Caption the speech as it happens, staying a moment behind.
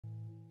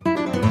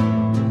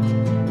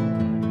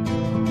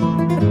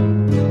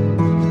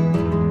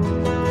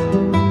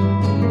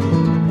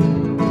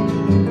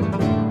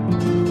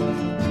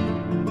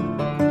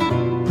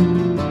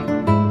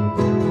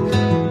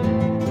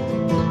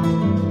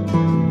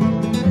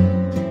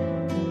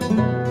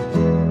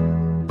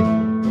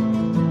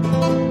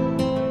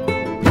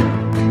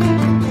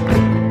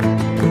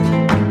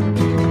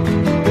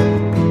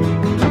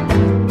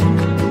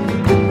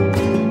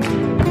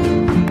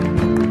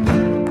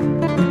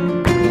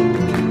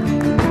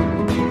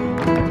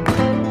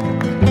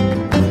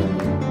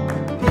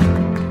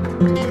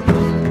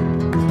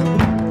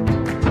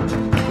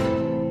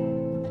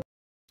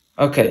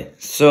Okay,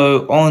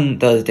 so on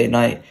Thursday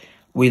night,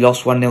 we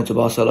lost 1-0 to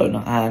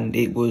Barcelona, and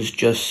it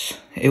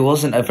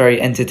wasn't a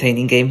very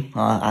entertaining game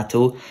at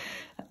all.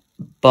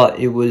 But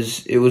it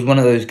was one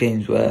of those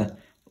games where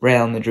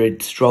Real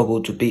Madrid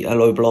struggled to beat a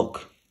low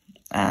block,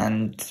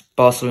 and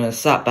Barcelona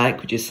sat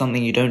back, which is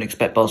something you don't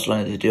expect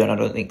Barcelona to do, and I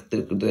don't think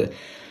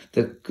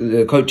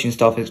the coaching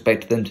staff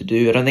expected them to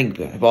do. I don't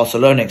think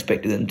Barcelona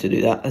expected them to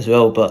do that as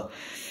well, but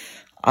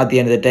at the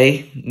end of the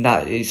day,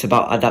 that it's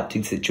about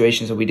adapting to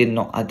situations, and we did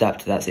not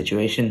adapt to that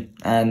situation.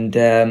 And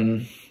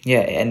it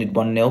ended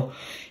 1-0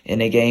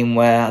 in a game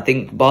where I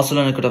think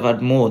Barcelona could have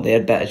had more. They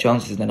had better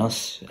chances than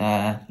us,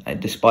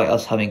 despite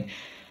us having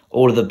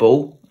all of the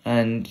ball.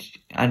 And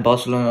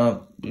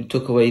Barcelona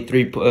took away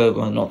 3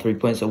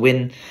 points, a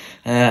win,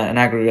 an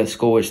aggregate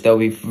score, which they'll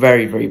be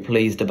very, very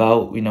pleased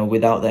about,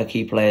 without their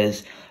key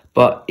players.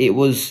 But it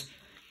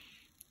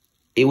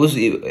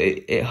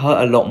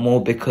hurt a lot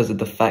more because of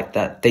the fact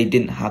that they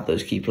didn't have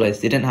those key players.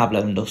 They didn't have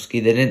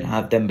Lewandowski, they didn't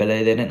have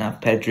Dembele, they didn't have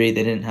Pedri,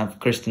 they didn't have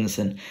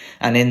Christensen.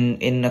 And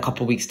in a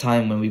couple of weeks'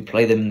 time, when we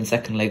play them in the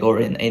second leg or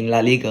in La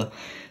Liga,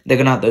 they're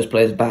going to have those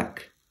players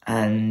back.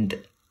 And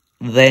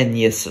then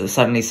you're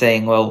suddenly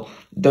saying, well,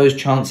 those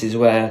chances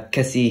where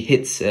Kessie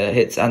hits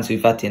Ansu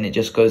Fati and it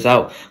just goes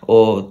out,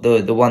 or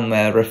the one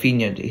where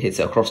Rafinha hits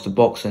it across the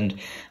box and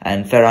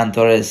Ferran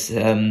Torres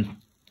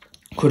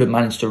couldn't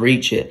manage to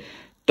reach it.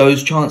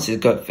 Those chances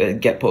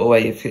get put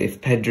away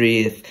if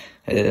Pedri, if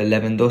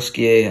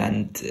Lewandowski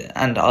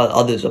and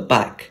others are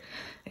back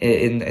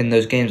in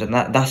those games, and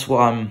that's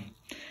what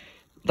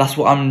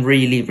I'm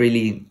really,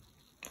 really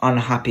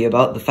unhappy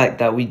about, the fact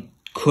that we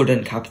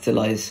couldn't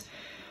capitalise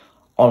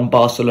on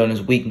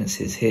Barcelona's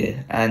weaknesses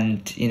here,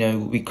 and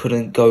we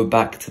couldn't go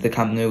back to the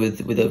Camp Nou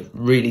with a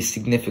really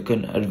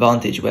significant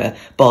advantage where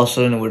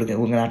Barcelona we're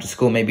going to have to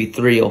score maybe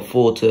 3 or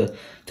 4 to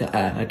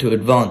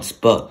advance,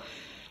 but.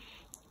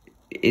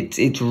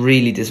 It's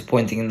really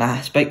disappointing in that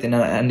aspect,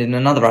 and in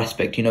another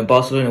aspect,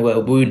 Barcelona were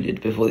wounded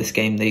before this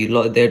game. They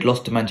had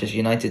lost to Manchester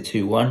United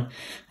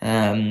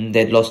 2-1.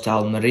 They'd lost to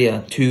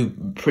Almeria,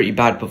 2 pretty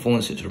bad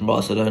performances from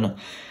Barcelona,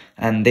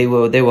 and they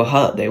were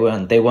hurt. They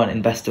weren't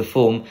in best of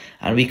form,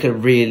 and we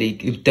could really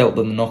dealt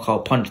them a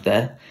knockout punch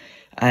there,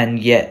 and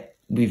yet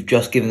we've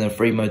just given them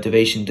free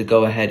motivation to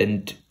go ahead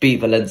and beat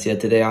Valencia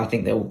today. I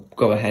think they'll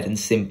go ahead and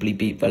simply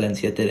beat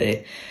Valencia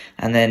today.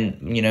 And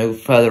then,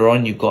 further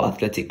on, you've got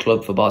Athletic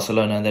Club for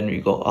Barcelona, and then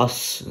you've got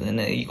us, and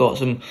you've got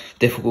some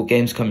difficult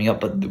games coming up,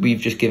 but we've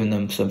just given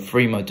them some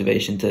free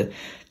motivation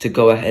to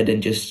go ahead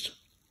and just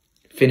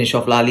finish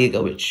off La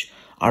Liga, which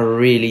I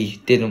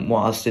really didn't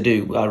want us to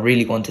do. I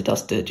really wanted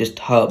us to just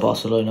hurt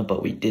Barcelona,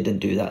 but we didn't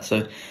do that.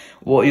 So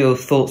what are your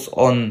thoughts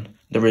on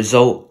the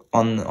result,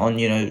 on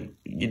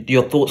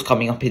your thoughts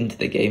coming up into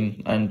the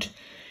game, and,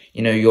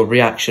 your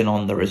reaction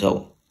on the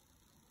result?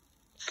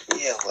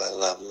 Yeah,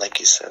 well, like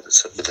you said,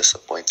 it's a bit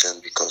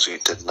disappointing because we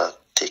did not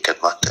take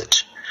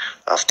advantage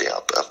of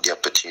the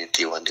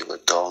opportunity when they were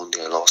down.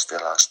 They lost their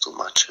last 2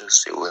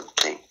 matches. They weren't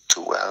playing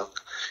too well.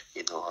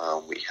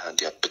 We had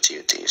the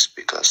opportunities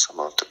because some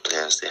of the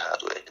players they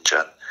had were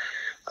injured.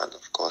 And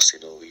of course,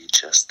 we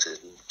just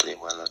didn't play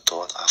well at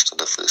all after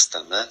the first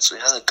 10 minutes. We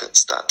had a good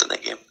start in the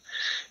game.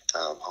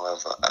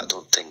 However, I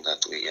don't think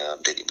that we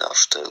did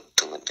enough to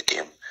win the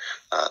game.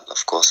 And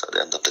of course, at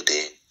the end of the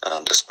day,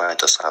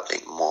 despite us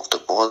having more of the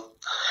ball,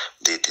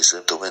 they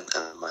deserve to win,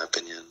 in my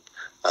opinion.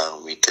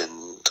 We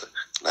didn't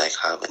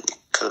have any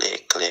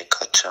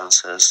clear-cut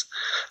chances.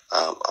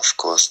 Of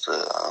course,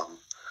 the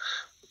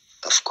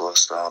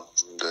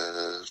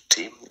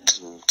team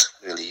didn't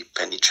really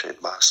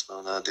penetrate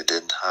Barcelona. They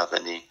didn't have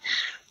any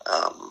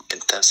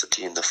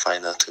intensity in the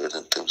final third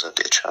in terms of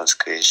their chance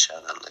creation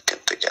and looking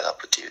to get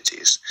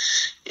opportunities.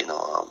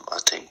 I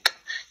think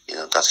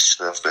that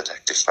should have been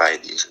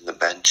rectified using the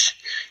bench.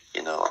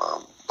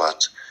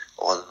 But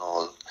all in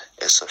all,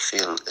 it's a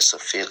failed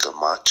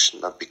match,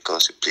 not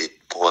because we played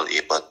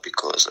poorly, but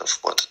because of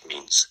what it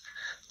means.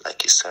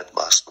 Like you said,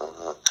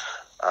 Barcelona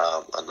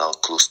are now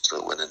close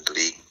to winning the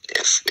league.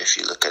 If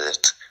you look at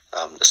it,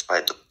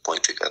 despite the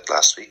point we got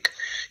last week,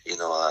 and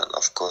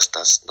of course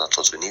that's not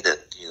what we needed.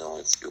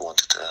 If we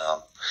wanted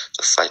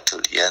to fight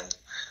till the end,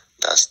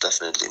 that's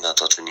definitely not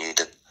what we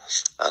needed.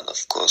 And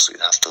of course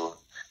we'd have to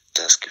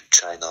just keep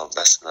trying our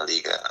best in the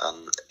Liga.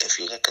 And if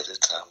you look at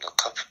it, the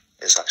Cup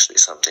is actually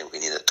something we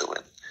needed to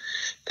win.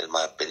 In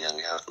my opinion,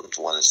 we haven't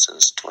won it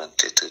since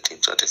 2013,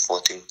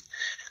 2014.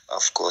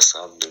 Of course,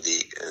 the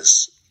league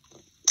is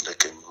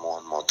looking more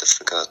and more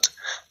difficult.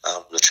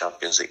 The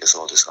Champions League is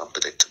always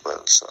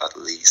unpredictable, so at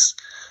least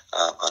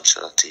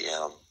Ancelotti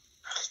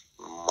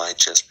might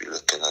just be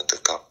looking at the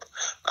Cup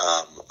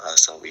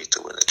as a way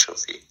to win a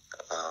trophy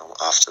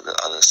after the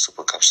other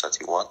Super Cups that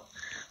he won.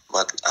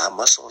 But I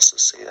must also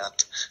say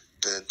that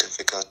the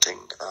difficult thing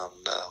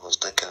that I was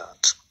looking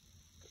at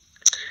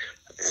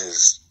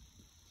is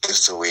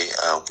the way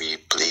we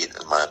played,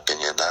 in my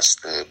opinion. That's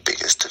the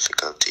biggest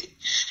difficulty,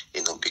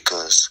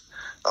 because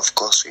of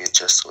course we are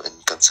just so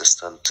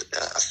inconsistent.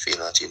 I feel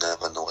that you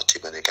never know what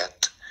you're going to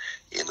get.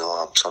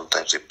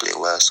 Sometimes we play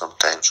well,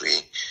 sometimes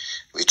we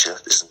we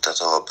just isn't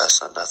at our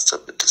best, and that's a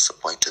bit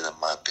disappointing in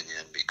my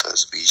opinion,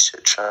 because we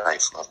should try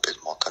for a bit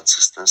more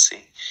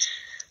consistency.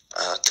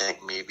 I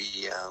think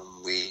maybe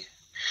we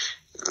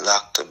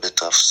lacked a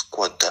bit of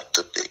squad depth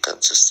to play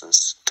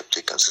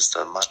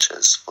consistent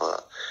matches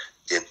for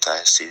the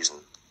entire season,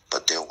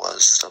 but there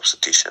was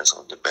substitutions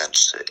on the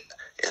bench to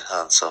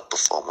enhance our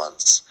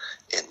performance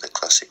in the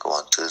Clasico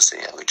on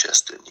Thursday, and we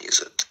just didn't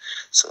use it.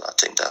 So I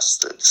think that's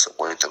the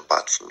disappointing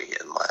part for me,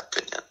 in my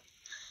opinion.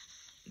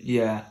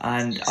 Yeah,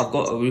 and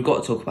we've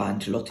got to talk about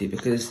Ancelotti,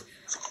 because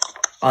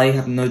I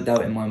have no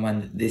doubt in my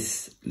mind that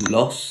these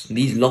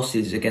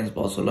losses against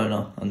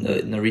Barcelona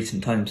in the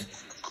recent times,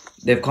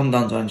 they've come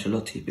down to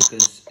Ancelotti,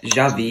 because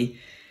Xavi,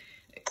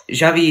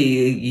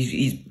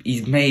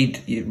 he's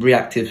made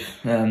reactive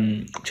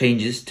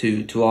changes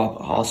to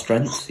our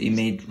strengths. He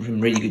made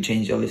some really good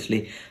changes,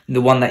 obviously. The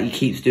one that he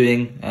keeps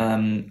doing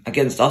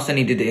against us, and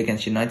he did it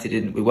against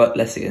United. We worked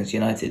less against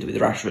United with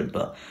Rashford,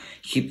 but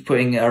he keeps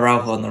putting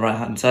Araujo on the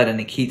right-hand side, and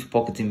he keeps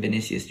pocketing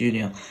Vinicius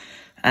Jr.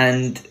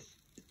 And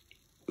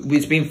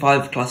it's been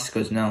 5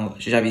 Clásicos now.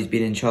 Xavi's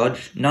been in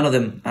charge, none of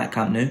them at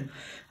Camp Nou.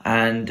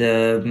 And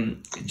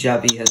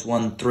Xavi has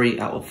won 3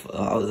 out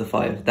of the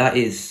 5. That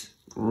is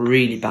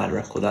really bad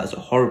record. That's a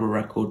horrible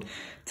record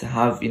to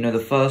have. The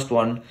first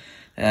one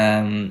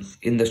in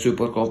the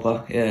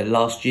Supercopa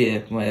last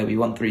year, where we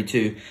won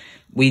 3-2.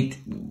 It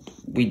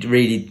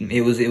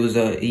was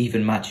a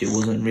even match. It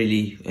wasn't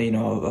really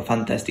a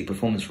fantastic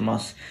performance from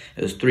us.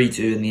 It was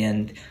 3-2 in the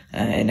end,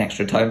 in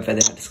extra time. They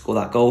had to score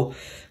that goal,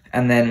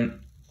 and then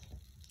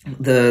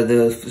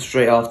the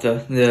straight after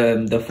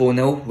the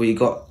 4-0, we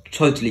got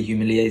totally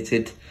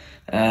humiliated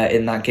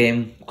in that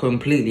game,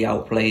 completely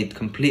outplayed,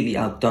 completely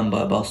outdone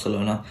by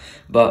Barcelona.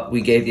 But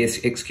we gave the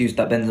excuse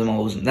that Benzema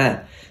wasn't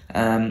there,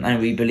 and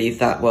we believe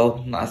that,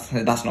 well, that's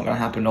not going to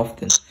happen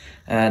often.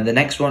 The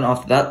next one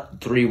after that,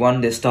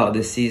 3-1, the start of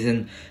this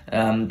season,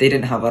 they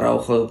didn't have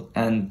Araujo,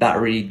 and that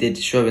really did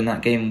show in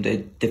that game.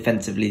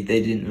 Defensively,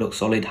 they didn't look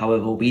solid.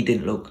 However, we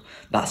didn't look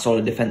that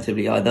solid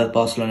defensively either.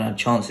 Barcelona had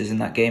chances in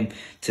that game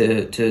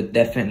to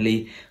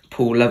definitely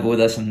pull level with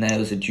us, and there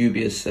was a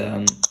dubious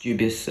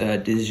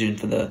decision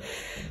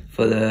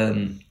for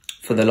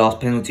the last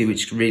penalty,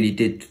 which really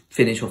did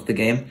finish off the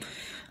game.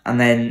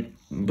 And then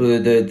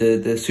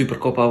the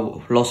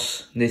Supercopa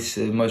loss, this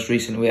most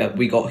recent,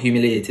 we got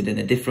humiliated in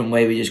a different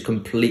way.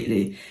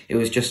 It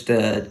was just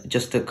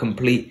a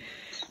complete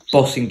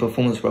bossing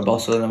performance for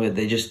Barcelona, where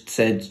they just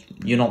said,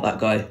 you're not that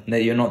guy,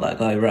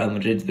 Real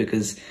Madrid,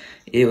 because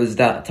it was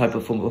that type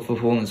of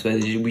performance where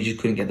we just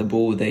couldn't get the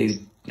ball.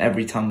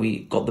 Every time we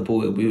got the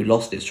ball, we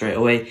lost it straight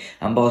away,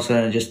 and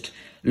Barcelona just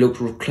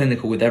looked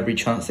clinical with every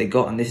chance they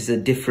got. And this is a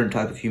different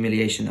type of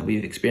humiliation that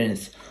we've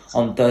experienced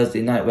on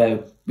Thursday night,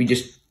 where we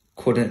just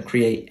couldn't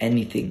create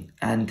anything.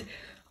 And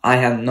I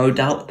have no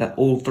doubt that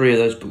all 3 of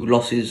those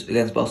losses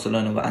against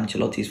Barcelona were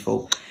Ancelotti's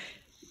fault.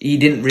 He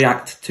didn't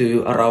react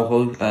to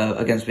Araujo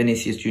against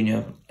Vinicius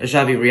Jr.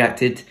 Xavi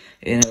reacted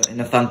in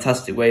a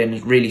fantastic way, in a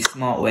really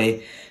smart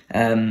way,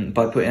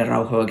 by putting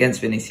Araujo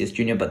against Vinicius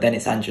Jr. But then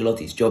it's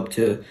Ancelotti's job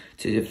to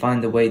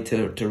find a way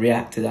to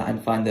react to that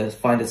and find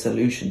a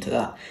solution to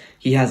that.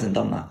 He hasn't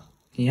done that.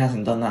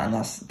 And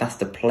that's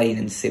the plain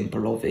and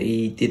simple of it.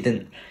 He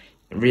didn't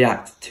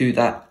react to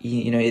that.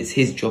 It's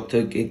his job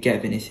to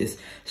get Vinicius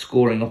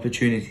scoring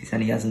opportunities,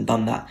 and he hasn't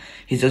done that.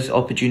 He's just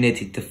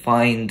opportunity to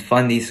find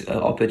these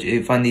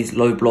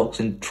low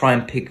blocks and try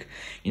and pick,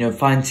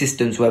 find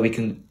systems where we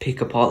can pick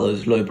apart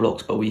those low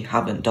blocks, but we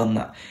haven't done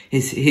that.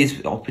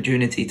 His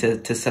opportunity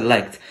to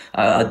select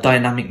a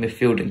dynamic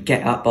midfield and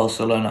get at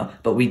Barcelona,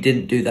 but we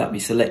didn't do that. We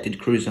selected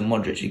Kroos and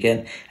Modric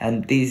again,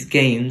 and these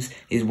games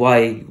is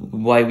why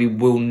we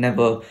will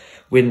never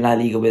win La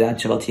Liga with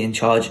Ancelotti in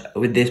charge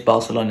with this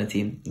Barcelona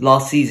team.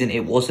 Last season,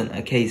 it wasn't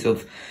a case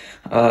of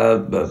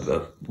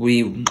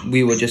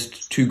we were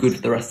just too good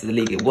for the rest of the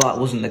league. That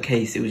wasn't the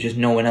case. It was just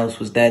no one else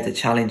was there to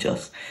challenge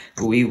us.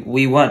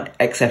 We weren't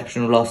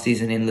exceptional last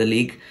season in the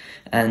league,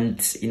 and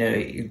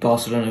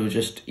Barcelona was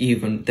just they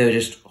were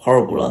just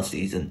horrible last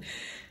season.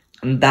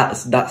 And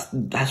that's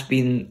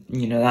been,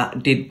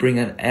 that did bring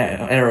an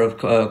air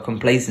of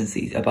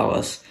complacency about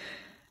us.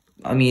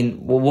 I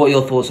mean, what are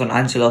your thoughts on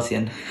Ancelotti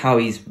and how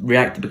he's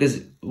reacted?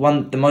 Because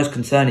the most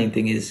concerning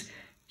thing is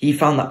he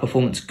found that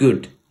performance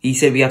good. He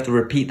said we have to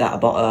repeat that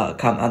about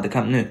at the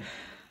Camp Nou.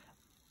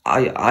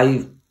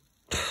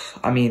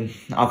 I mean,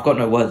 I've got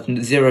no words.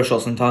 0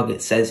 shots on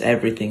target says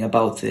everything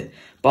about it.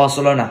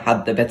 Barcelona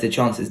had the better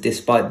chances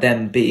despite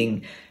them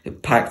being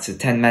packed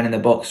 10 men in the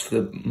box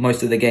for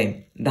most of the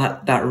game.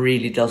 That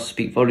really does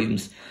speak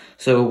volumes.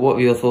 So what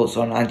are your thoughts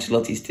on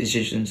Ancelotti's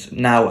decisions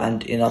now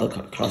and in other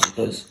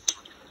Clásicos?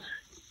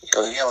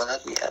 Well,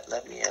 let me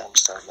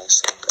start by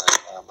saying that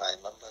I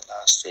remember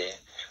last year,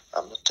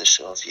 I'm not too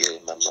sure if you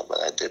remember, but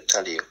I did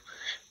tell you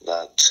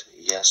that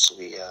yes,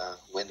 we are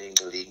winning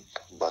the league,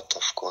 but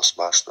of course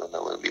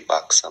Barcelona will be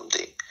back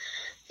someday.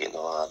 And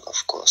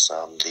of course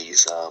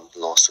these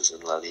losses in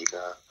La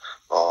Liga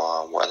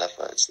or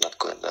whatever, it's not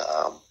going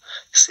to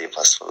save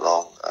us for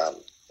long.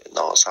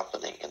 now it's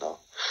happening.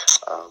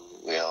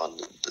 We are on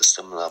the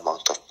similar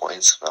amount of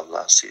points from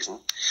last season,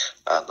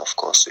 and of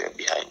course we are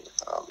behind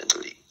in the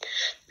league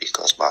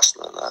because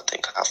Barcelona, I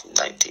think, have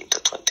 19 to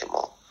 20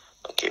 more.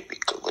 Okay,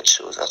 which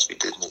shows that we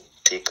didn't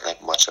take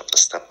like much of a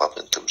step up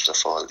in terms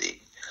of our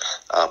league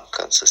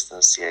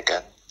consistency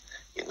again.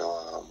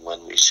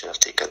 When we should have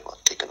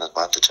taken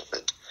advantage of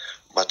it.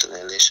 But in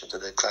relation to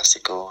the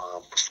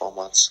Clasico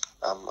performance,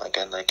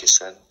 again, like you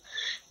said,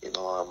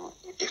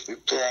 if we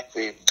play like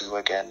we do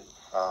again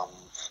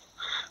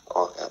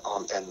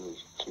in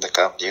the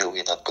Camp Nou,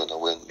 we're not going to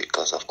win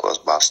because, of course,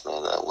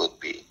 Barcelona would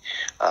be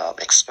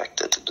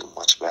expected to do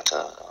much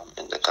better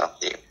in the Camp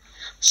Nou.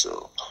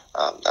 So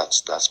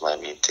that's my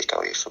main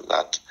takeaway from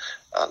that.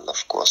 And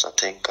of course, I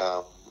think,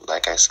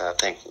 like I said, I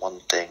think one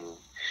thing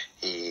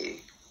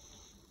he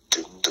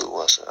didn't do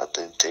was I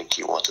didn't think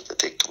he wanted to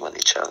take too many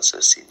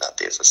chances, seeing that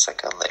there's a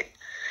second leg.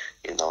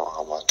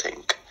 I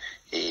think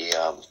he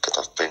could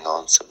have bring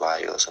on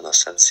Ceballos and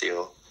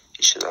Asensio.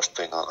 He should have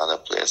bring on other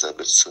players a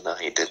bit sooner.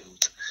 He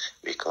didn't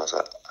because,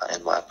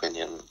 in my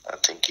opinion, I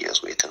think he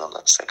was waiting on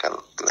that second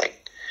leg,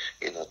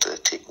 to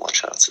take more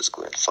chances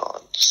going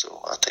forward.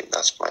 So I think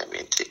that's my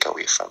main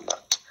takeaway from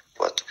that.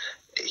 But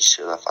he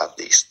should have at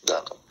least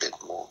done a bit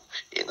more,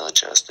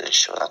 just to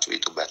ensure that we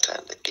do better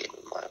in the game,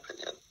 in my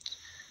opinion.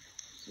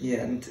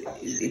 Yeah, and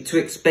to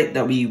expect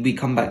that we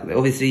come back,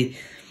 obviously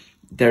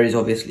there is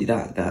obviously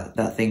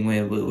that thing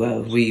where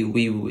we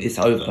it's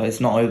over. It's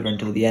not over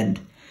until the end,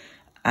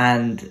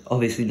 and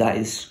obviously that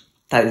is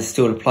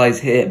still applies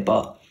here.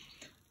 But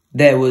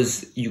there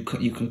was you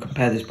can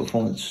compare this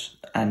performance,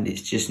 and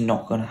it's just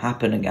not going to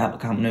happen at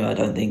Camp Nou. I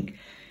don't think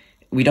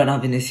we don't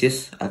have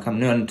Vinicius at Camp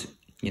Nou,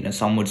 and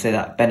some would say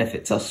that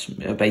benefits us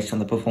based on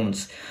the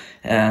performance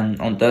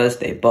on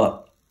Thursday,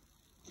 but.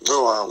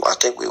 No, I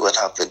think we would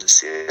have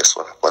Vinicius.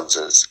 What happens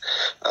is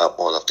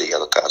all of the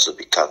yellow cards will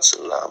be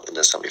cancelled in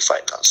the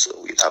semi-final, so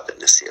we'd have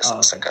Vinicius in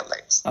the second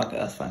leg. Okay,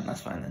 that's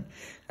fine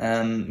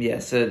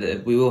then.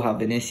 So we will have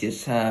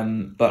Vinicius,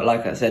 but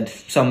like I said,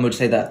 some would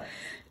say that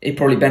it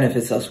probably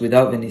benefits us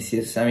without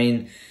Vinicius. I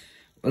mean,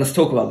 let's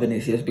talk about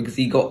Vinicius because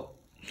he got,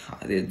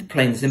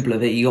 plain and simple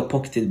of it, he got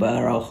pocketed by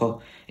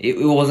Araujo.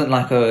 It wasn't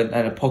like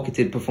a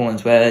pocketed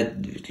performance where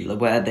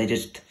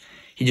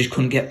he just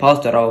couldn't get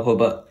past Araujo,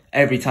 but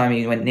every time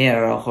he went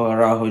near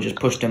Araujo just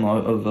pushed him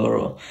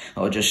over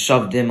or just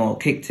shoved him or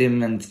kicked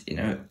him, and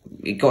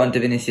it got into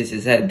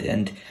Vinicius's head.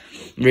 And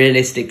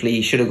realistically,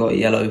 he should have got a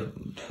yellow,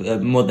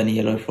 more than a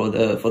yellow for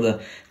the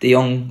De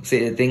Jong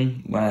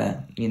thing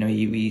where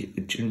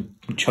he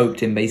choked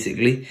him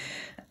basically.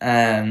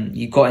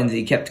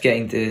 He kept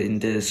getting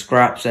into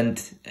scraps and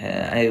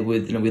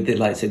with the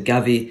likes of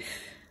Gavi,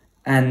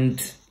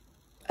 and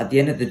at the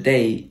end of the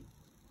day,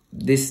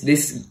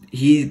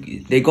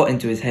 they got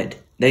into his head.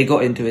 They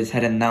got into his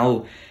head, and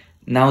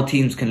now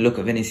teams can look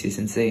at Vinicius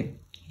and say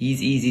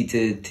he's easy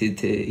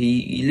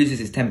he loses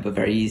his temper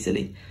very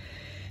easily.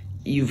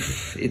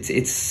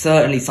 It's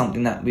certainly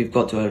something that we've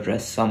got to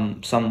address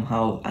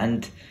somehow.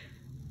 And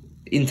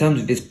in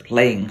terms of his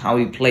playing, how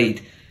he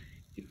played,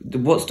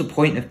 what's the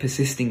point of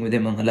persisting with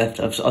him on the left?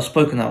 I've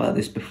spoken about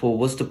this before.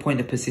 What's the point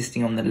of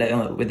persisting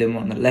with him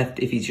on the left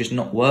if he's just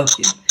not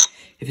working?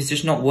 If it's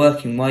just not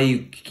working, why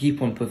you keep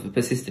on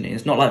persisting?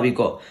 It's not like we've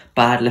got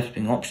bad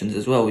left-wing options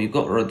as well. We've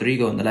got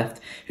Rodrigo on the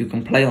left who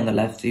can play on the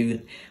left.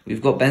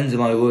 We've got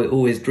Benzema who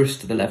always drifts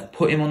to the left.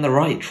 Put him on the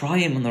right. Try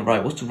him on the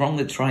right. What's wrong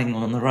with trying him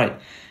on the right?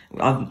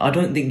 I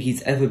don't think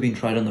he's ever been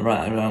tried on the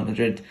right at Real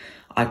Madrid.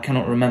 I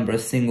cannot remember a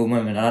single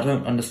moment, and I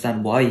don't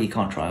understand why he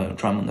can't try him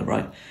on the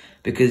right.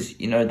 Because,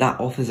 that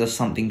offers us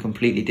something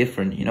completely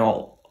different.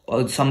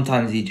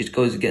 Sometimes he just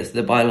goes and gets to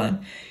the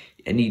byline,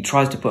 and he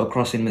tries to put a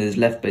cross in with his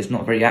left, but it's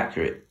not very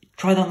accurate.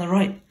 Try that on the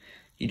right.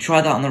 You try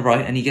that on the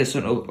right, and he gets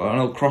an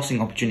crossing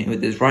opportunity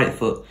with his right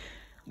foot.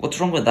 What's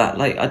wrong with that?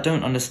 I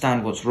don't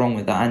understand what's wrong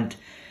with that. And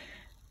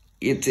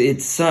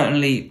it's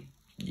certainly,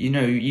 you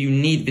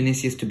need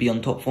Vinicius to be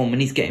on top form. When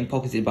he's getting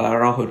pocketed by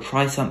Araujo,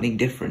 try something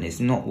different. It's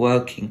not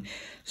working.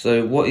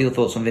 So what are your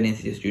thoughts on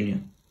Vinicius Jr.?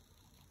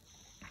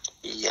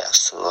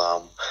 Yes, so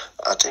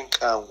I think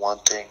one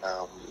thing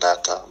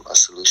that a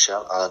solution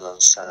other than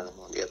sending him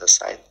on the other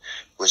side,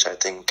 which I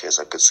think is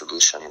a good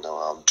solution,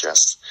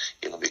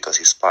 because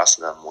he's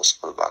faster than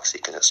most fullbacks, he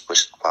can just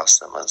push it past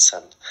them and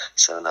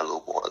send a low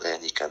ball there,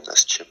 and he can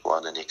just chip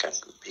one, and he can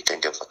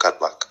give a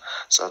cutback.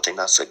 So I think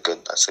that's a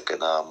good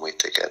way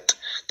to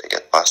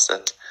get past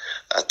it.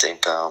 I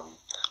think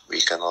we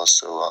can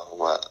also,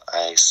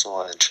 I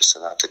saw an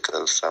interesting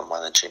article from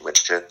Managing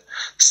Madrid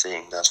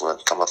saying that when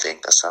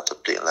Camavinga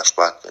started playing left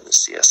back,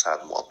 Vinicius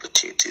had more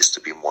opportunities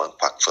to be more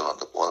impactful on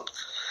the ball.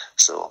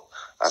 So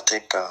I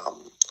think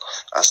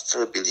I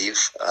still believe,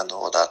 I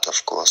know that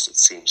of course it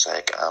seems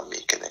like I'm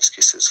making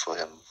excuses for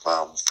him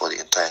for the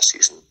entire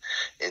season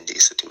in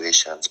these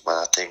situations, but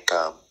I think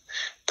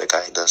the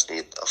guy does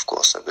need, of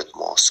course, a bit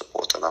more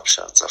support and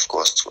options, of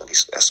course,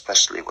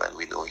 especially when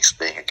we know he's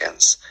playing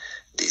against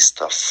these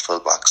tough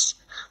fullbacks.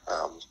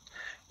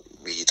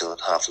 We don't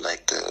have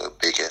the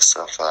biggest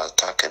of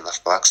attacking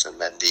left backs, and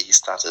Mendy, he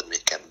started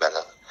making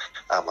better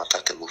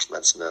attacking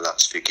movements in the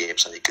last few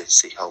games, and you can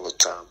see how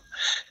it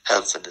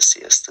helped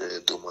Vinicius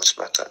to do much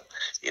better.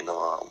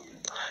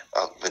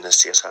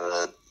 Vinicius had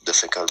a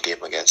difficult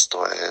game against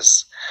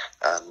Torres,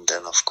 and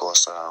then of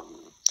course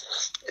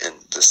in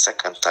the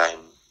second time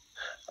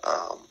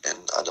in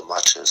other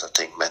matches, I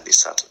think Mendy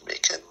started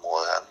making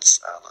more runs,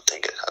 and I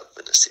think it helped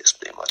Vinicius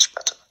play much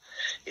better.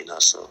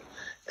 So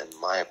in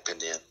my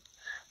opinion,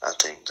 I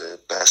think the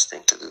best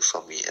thing to do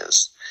for me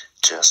is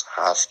just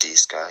have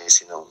these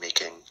guys,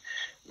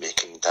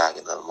 making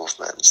diagonal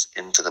movements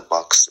into the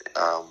box,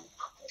 down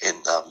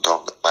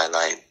the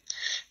byline.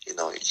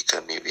 You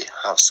can maybe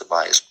have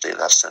Ceballos play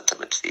left centre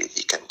midfield.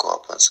 He can go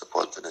up and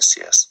support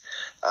Vinicius.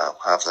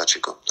 Have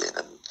Rodrigo playing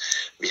and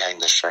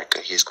behind the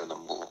striker. He's going to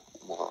move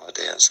over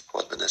there and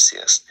support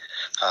Vinicius.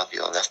 Have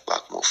your left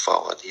back move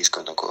forward. He's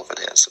going to go over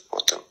there and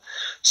support him.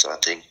 So I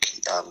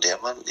think there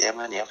are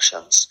many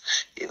options.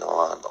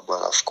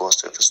 But of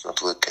course, if it's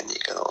not working, you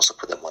can also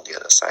put them on the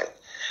other side.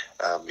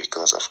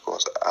 Because of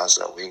course, as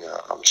a winger,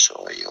 I'm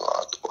sure you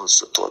are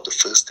also taught the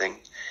first thing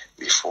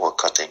before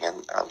cutting,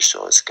 and I'm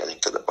sure it's getting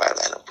to the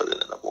byline and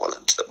putting in the ball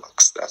into the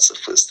box. That's the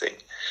first thing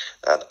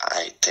that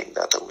I think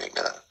that a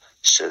winger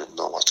should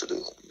know what to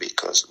do,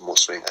 because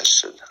most wingers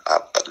should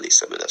have at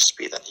least a bit of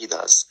speed, and he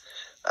does.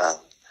 And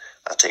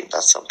I think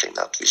that's something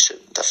that we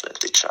should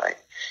definitely try.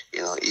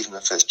 Even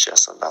if it's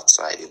just on that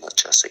side,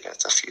 just to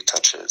get a few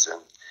touches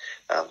and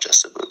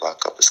just to build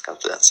back up his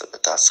confidence a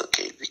bit. That's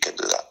okay. We can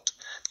do that.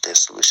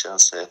 There's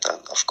solutions to it,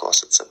 and of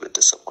course, it's a bit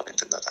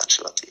disappointing that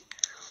Ancelotti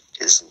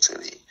isn't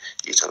really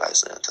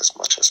utilizing it as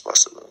much as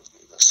possible.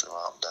 So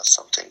that's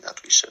something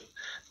that we should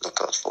look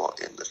out for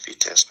in the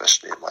future,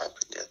 especially in my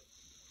opinion.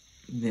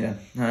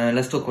 Yeah,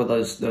 let's talk about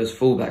those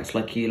fullbacks.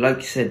 Like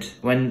you said,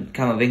 when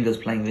Camavinga's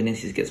playing,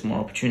 Vinicius gets more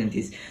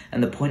opportunities,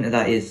 and the point of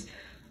that is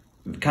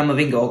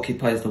Camavinga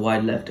occupies the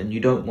wide left, and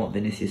you don't want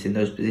Vinicius in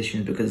those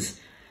positions because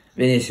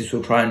Vinicius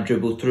will try and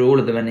dribble through all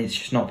of them, and it's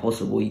just not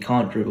possible. You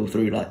can't dribble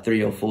through like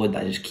 3 or 4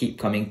 that just keep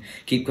coming,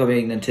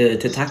 and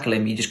to tackle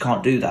him, you just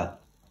can't do that.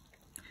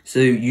 So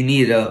you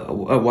need a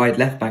wide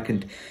left back,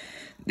 and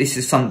this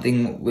is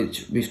something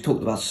which we've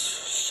talked about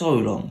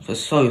for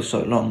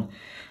so long,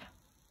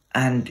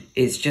 and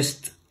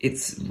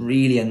it's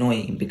really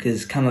annoying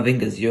because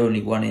Camavinga's the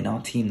only one in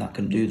our team that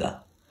can do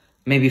that.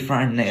 Maybe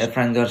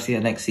Fran Garcia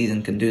next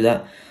season can do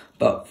that,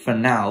 but for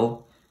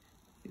now,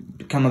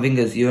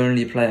 Camavinga's the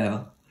only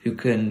player who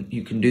can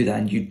do that,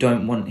 and you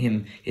don't want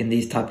him in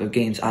these type of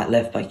games at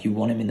left back. You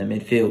want him in the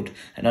midfield.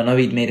 And I know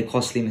he'd made a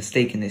costly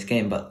mistake in this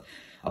game, but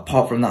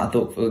apart from that, I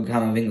thought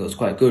Camavinga was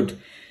quite good.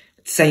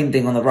 Same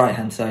thing on the right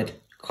hand side.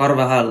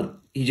 Carvajal,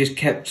 he just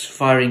kept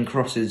firing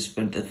crosses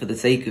for the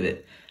sake of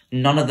it.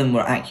 None of them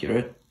were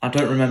accurate. I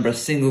don't remember a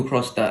single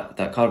cross that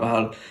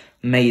Carvajal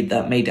made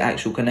that made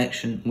actual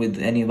connection with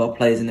any of our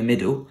players in the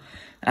middle.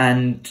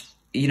 And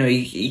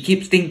he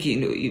keeps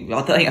thinking,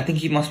 I think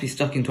he must be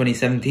stuck in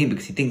 2017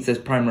 because he thinks there's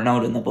prime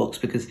Ronaldo in the box,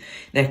 because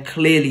there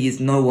clearly is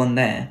no one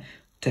there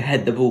to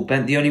head the ball.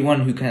 The only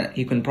one who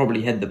can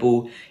probably head the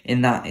ball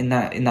in that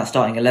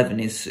starting 11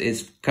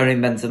 is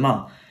Karim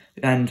Benzema,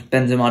 and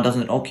Benzema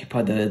doesn't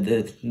occupy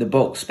the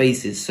box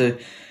spaces. So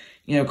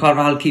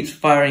Carvajal keeps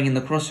firing in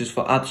the crosses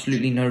for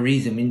absolutely no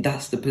reason. I mean,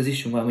 that's the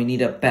position where we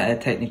need a better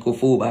technical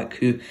fullback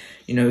who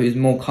is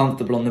more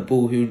comfortable on the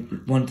ball, who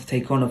want to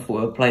take on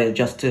a player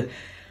just to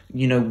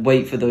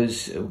wait for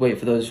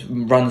those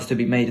runs to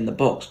be made in the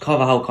box.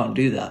 Carvajal can't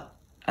do that,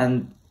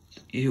 and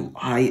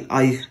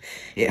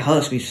it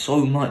hurts me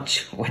so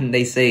much when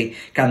they say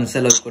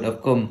Cancelo could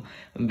have come,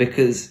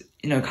 because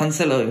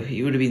Cancelo,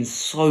 he would have been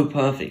so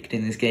perfect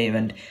in this game,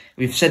 and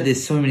we've said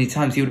this so many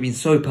times. He would have been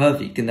so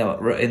perfect in the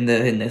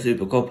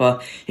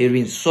Supercopa. He would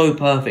have been so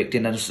perfect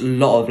in a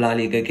lot of La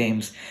Liga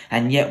games,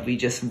 and yet we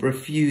just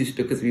refuse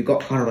because we've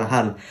got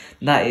Carvajal.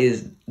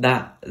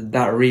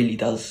 That really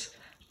does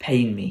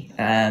pain me.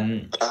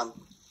 Yeah,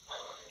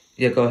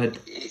 go ahead.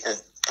 Yeah.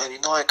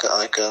 And I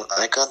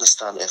can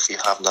understand if you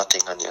have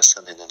nothing on your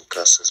sending in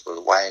classes,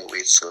 but why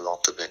wait so long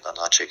to bring on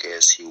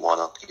Rodriguez? He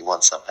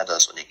won some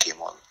headers when he came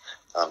on.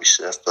 We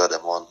should have put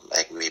him on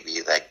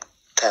maybe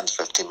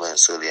 10-15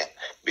 minutes earlier,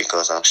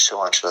 because I'm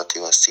sure Ancelotti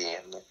was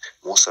seeing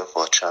most of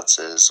our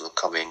chances were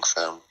coming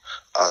from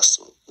us.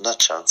 Not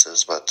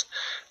chances, but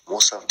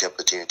most of the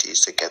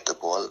opportunities to get the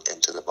ball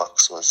into the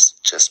box was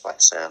just by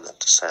sending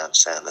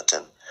it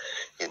in.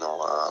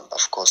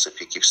 Of course, if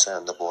you keep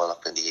sending the ball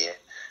up in the air,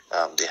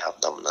 they have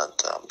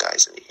dominant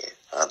guys in the air,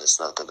 and it's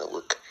not going to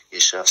work. You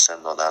should have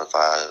sent on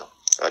Alvaro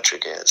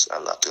Rodriguez a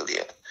lot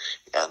earlier.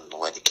 And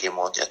when he came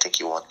on, I think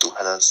he won 2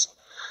 headers.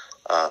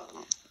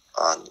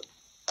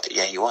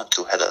 He won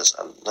 2 headers,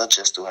 and not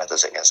just 2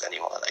 headers against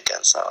anyone,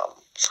 against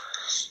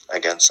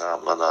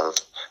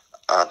Ronald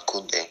and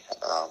Kunde,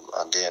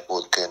 and they are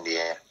both good in the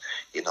air.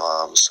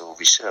 So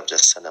we should have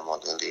just sent them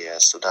on earlier.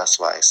 So that's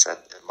why I said,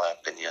 in my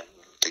opinion,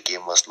 the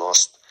game was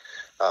lost,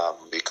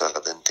 because I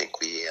didn't think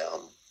we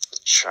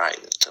tried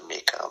to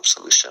make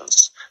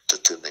solutions to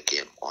turn the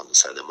game on the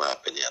side, in my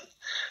opinion.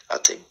 I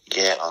think,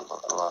 on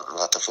a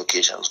lot of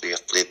occasions we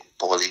have played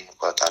poorly,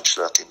 but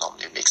Ancelotti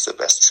normally makes the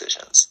best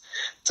decisions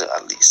to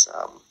at least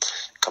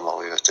come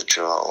away with a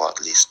draw or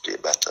at least play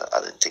better.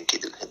 I didn't think he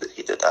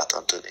did that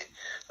on today.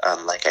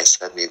 And like I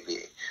said,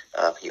 maybe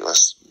he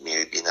was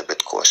maybe being a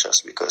bit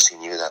cautious because he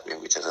knew that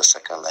maybe there's a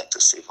second leg to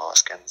save our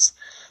skins.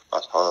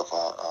 But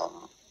however,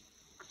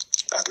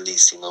 at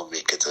least,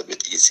 make it a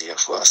bit easier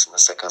for us in the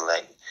second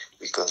leg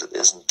because it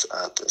isn't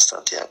at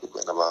Santiago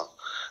Bernabeu.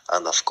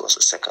 And of course,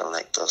 the second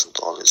leg doesn't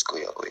always go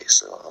your way.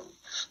 So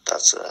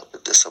that's a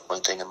bit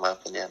disappointing in my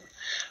opinion.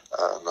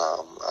 And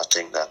I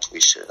think that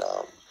we should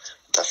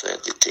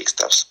definitely take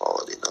steps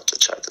forward, to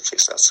try to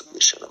fix that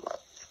solution in my opinion.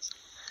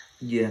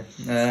 Yeah,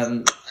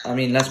 I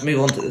mean, let's move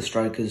on to the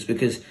strikers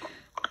because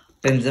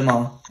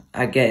Benzema,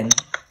 again,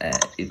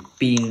 it's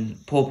been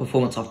poor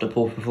performance after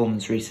poor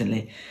performance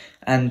recently.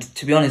 And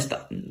to be honest,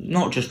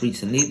 not just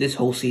recently, this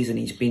whole season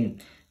he's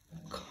been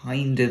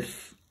kind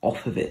of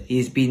off of it.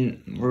 He's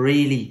been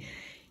really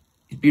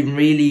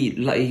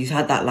he's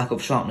had that lack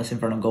of sharpness in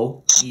front of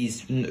goal.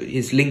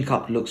 His link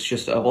up looks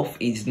just off.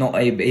 He's not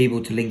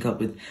able to link up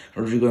with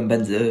Rodrigo and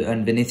Benzema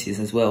and Vinicius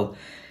as well.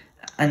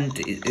 And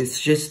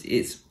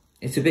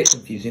it's a bit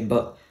confusing,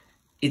 but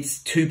it's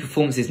two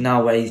performances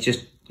now where he's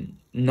just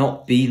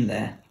not been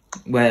there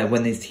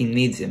when his team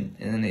needs him.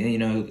 And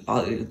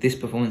this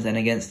performance then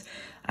against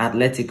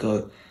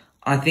Atletico,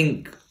 I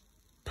think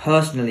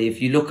personally,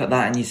 if you look at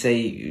that and you say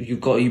you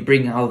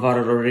bring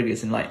Alvaro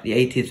Rodriguez in like the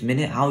 80th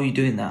minute, how are you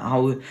doing that?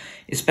 How,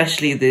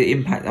 especially the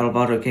impact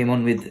Alvaro came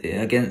on with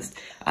against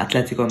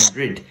Atletico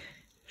Madrid.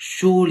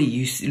 Surely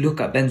you look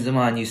at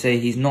Benzema and you say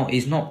he's not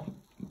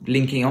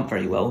linking up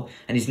very well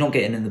and he's not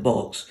getting in the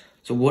box.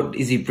 So what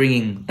is he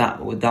bringing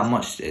with that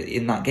much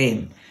in that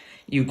game?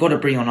 You've got to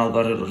bring on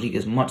Alvaro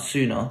Rodriguez much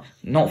sooner.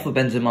 Not for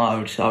Benzema,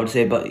 I would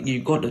say, but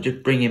you've got to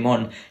just bring him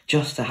on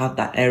just to have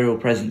that aerial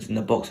presence in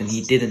the box, and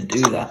he didn't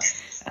do that.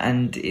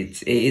 And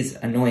it is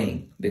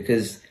annoying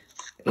because,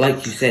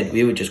 like you said,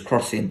 we were just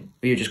crossing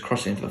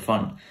for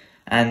fun.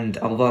 And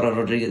Alvaro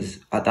Rodriguez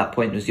at that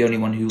point was the only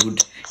one who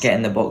would get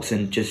in the box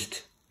and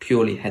just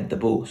purely head the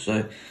ball.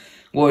 So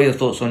what are your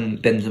thoughts on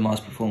Benzema's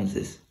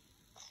performances?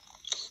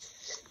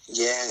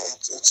 Yeah,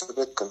 it's a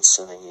bit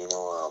concerning,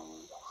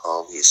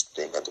 how he's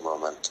playing at the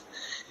moment.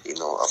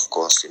 Of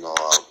course,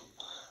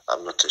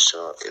 I'm not too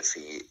sure if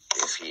he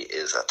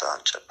is at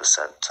 100%.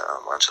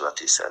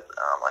 Ancelotti said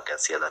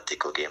against the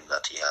Atletico game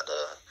that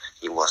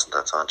he wasn't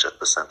at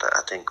 100%.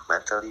 I think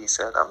mentally he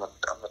said, I'm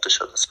not too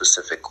sure the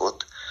specific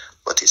quote,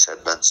 but he said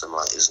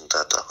Benzema isn't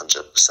at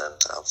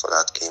 100% for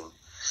that game.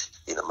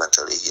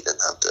 Mentally he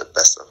didn't have the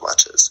best of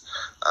matches,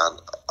 and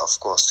of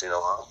course,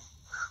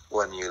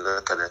 when you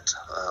look at it,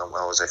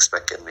 I was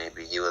expecting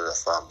maybe he would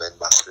have been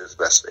back to his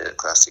best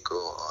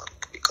Clasico,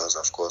 because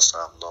of course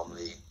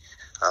normally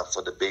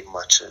for the big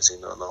matches,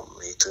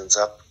 normally he turns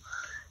up,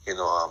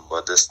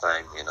 but this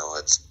time,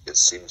 it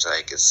seems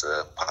like it's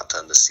a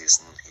pattern this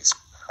season. He's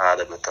had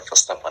a bit of a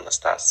stop on the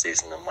start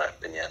season, in my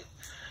opinion,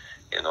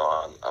 and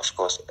of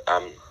course,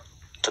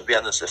 to be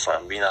honest, if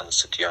I'm being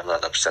honest with you,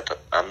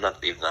 I'm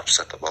not even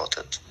upset about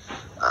it.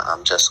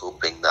 I'm just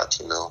hoping that,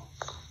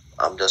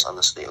 I'm just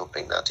honestly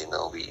hoping that,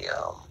 we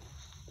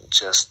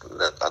just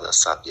let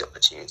others have the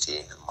opportunity,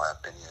 in my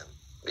opinion,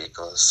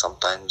 because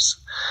sometimes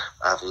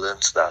I've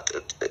learned that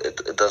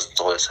it doesn't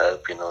always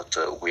help,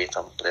 to wait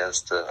on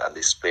players to at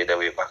least play their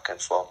way back in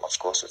form. Of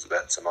course, with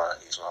Benzema,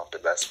 he's one of the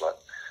best,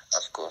 but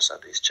of course,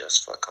 at least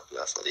just for a couple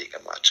of Liga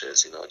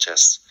matches,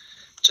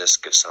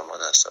 just give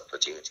someone else the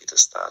opportunity to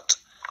start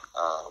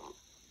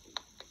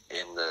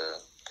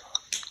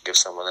give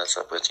someone else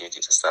the opportunity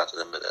to start in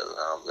the middle,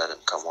 let him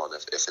come on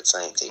if it's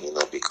anything,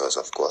 because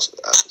of course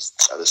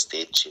at the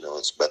stage,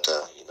 it's better,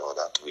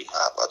 that we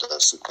have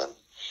others who can,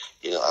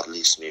 at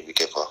least maybe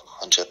give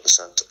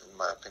 100%, in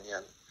my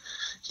opinion.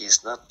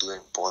 He's not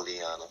doing poorly,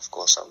 and of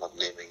course I'm not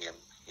blaming him,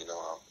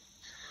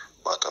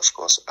 but of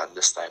course at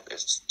this time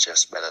it's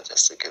just better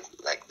just to give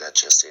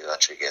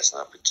Rodriguez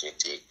an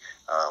opportunity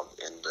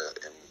in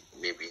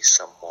maybe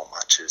some more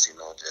matches,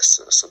 just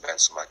so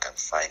Benzema can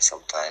find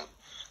some time.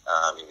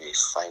 Maybe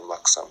find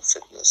back some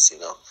fitness,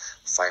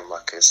 find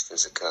back his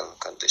physical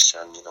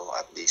condition,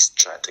 at least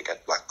try to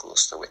get back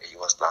close to where he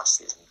was last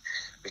season,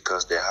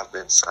 because there have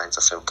been signs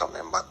of him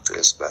coming back to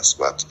his best,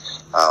 but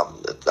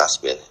that's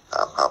been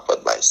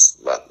hampered by,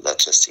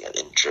 let's just say, an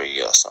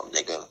injury or some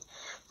niggle,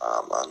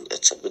 and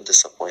it's a bit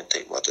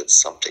disappointing, but it's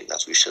something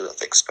that we should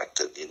have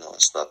expected.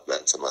 It's not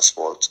Benzema's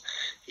fault.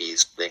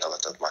 He's playing a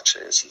lot of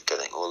matches, he's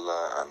getting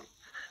older, and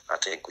I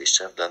think we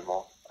should have done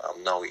more.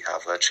 Now we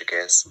have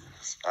Rodriguez,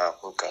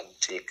 who can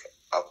take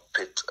a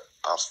bit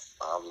of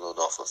load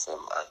off of him,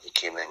 and he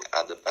came in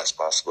at the best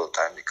possible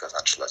time, because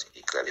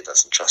Ancelotti clearly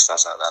doesn't trust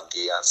us and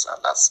Diaz,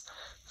 and that's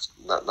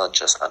not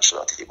just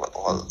Ancelotti, but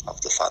all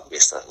of the fan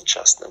base doesn't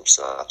trust him.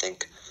 So I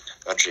think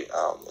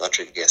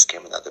Rodriguez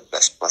came in at the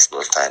best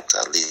possible time to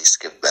at least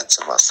give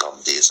Benzema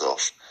some days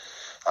off,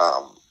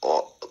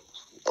 or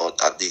or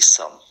at least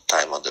some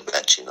time on the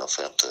bench,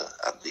 for him to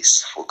at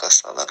least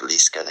focus on at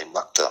least getting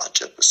back to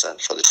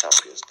 100% for the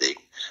Champions League.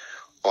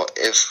 Or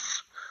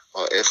if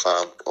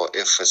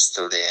it's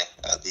still there,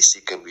 at least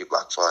he can be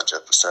back for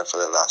 100% for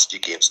the last few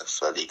games of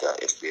La Liga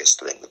if we are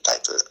still in the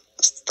title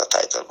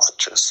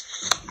matches.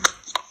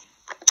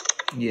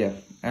 Yeah.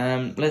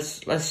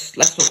 Let's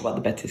talk about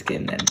the Betis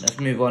game then. Let's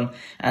move on,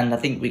 and I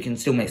think we can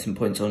still make some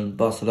points on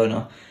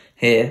Barcelona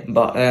here,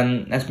 but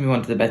let's move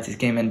on to the Betis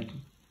game. And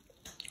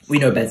we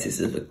know Betis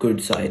is a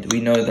good side. We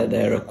know that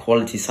they're a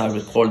quality side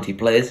with quality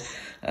players.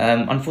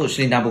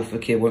 Unfortunately, Nabil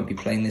Fekir won't be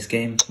playing this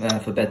game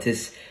for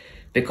Betis,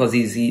 because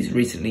he's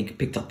recently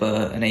picked up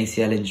an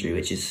ACL injury,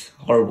 which is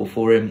horrible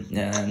for him.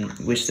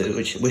 Wish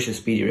a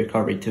speedy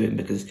recovery to him,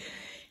 because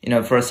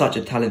for such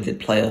a talented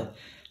player,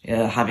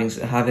 having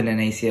an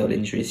ACL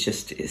injury is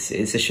just it's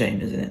a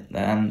shame, isn't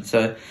it?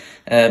 So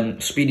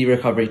speedy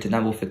recovery to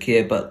Nabil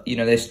Fekir, but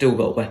they've still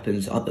got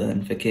weapons other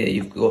than Fekir.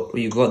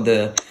 You've got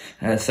the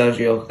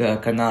Sergio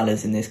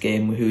Canales in this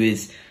game, who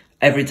is,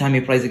 every time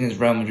he plays against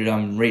Real Madrid,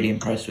 I'm really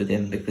impressed with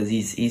him, because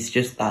he's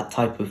just that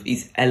type of,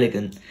 he's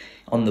elegant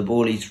on the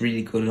ball, he's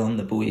really good on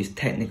the ball, his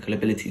technical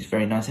ability is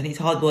very nice, and he's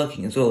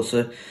hardworking as well.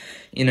 So,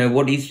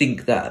 what do you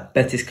think that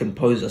Betis can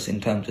pose us in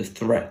terms of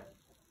threat?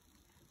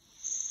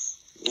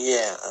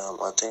 Yeah,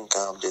 I think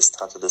they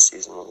started the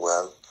season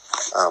well.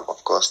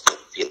 Of course, they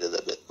faded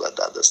a bit, but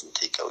that doesn't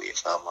take away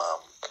from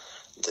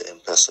the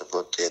impressive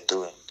work they're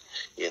doing.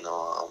 And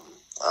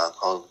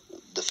how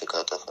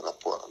difficult of an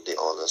opponent they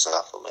always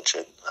are for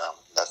Madrid.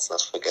 Let's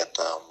not forget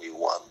we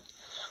won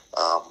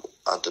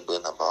at the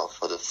Bernabeu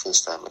for the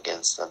first time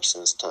against them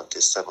since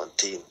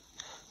 2017,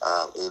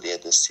 earlier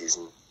this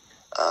season.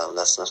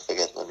 Let's not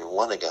forget when we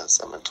won against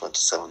them in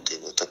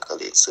 2017, it took a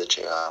late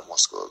Sergio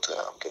Ramos goal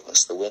to give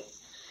us the win.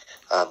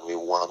 We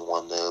won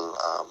 1-0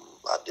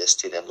 at their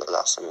stadium the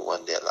last time we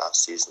won there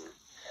last season.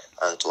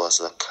 And it was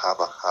a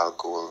Carvajal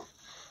goal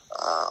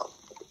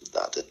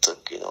that it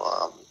took,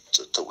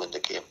 to win the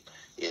game.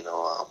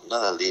 Not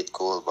a late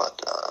goal,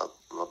 but a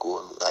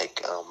goal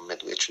like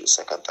midway through the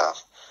second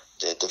half.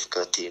 They're a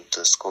difficult team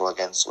to score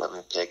against when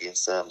we play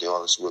against them. They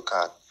always work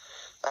hard.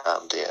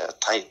 They're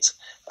tight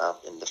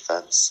in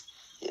defense.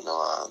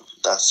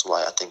 That's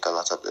why I think a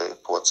lot of the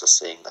reports are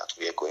saying that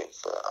we are going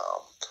for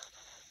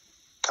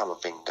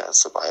Camavinga and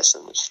Ceballos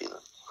in midfield.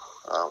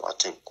 I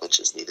think which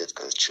is needed,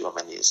 because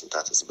Tchouaméni isn't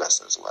at his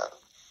best as well.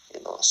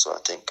 So I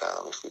think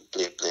if we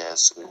play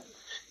players who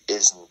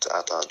isn't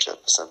at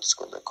 100%, it's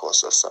going to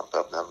cause us some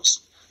problems.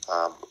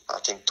 I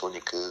think Toni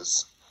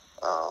Kroos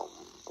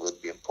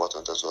would be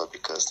important as well,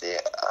 because they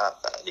are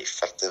an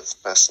effective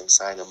pressing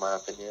side, in my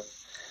opinion.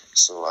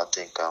 So I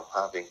think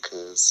having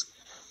Kroos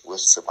with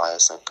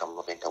Ceballos and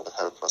Camavinga would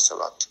help us a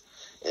lot,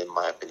 in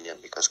my opinion,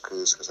 because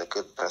Kroos is a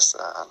good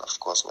presser, and of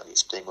course when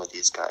he's playing with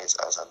these guys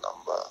as a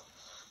number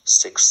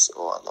 6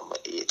 or a number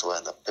 8 or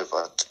in a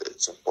pivot,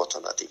 it's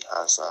important that he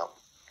has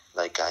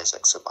like guys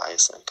like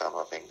Ceballos and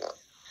Camavinga.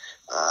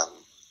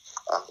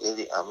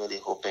 I'm really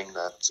hoping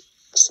that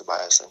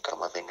Ceballos and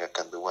Camavinga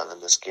can do well in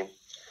this game,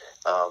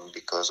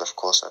 because of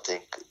course I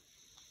think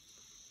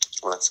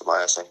when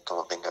Ceballos and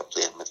Camavinga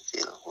play in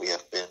midfield, we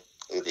have been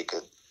really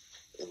good,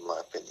 in my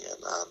opinion.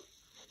 And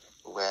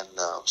when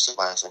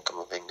Ceballos and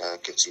Camavinga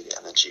gives you the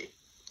energy,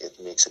 it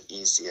makes it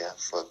easier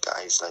for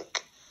guys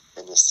like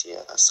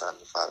Vinicius and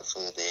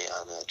Valverde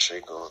and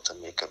Trigo to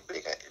make a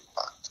bigger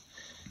impact.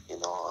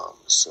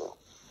 So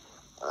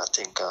I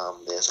think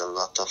there's a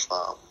lot of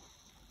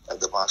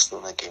the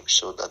Barcelona game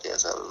showed that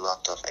there's a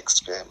lot of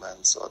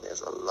experiments, or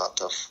there's a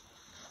lot of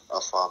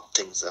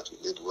things that we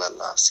did well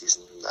last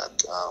season,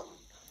 that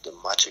the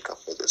magic of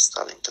it is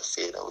starting to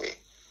fade away,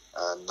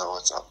 and now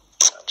it's up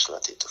to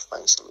Ancelotti to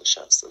find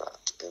solutions to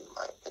that, in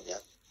my opinion.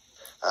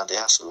 And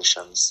there are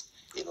solutions.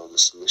 The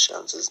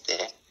solutions is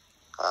there.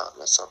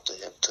 It's up to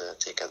him to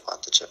take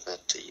advantage of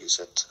it, to use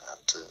it,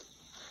 and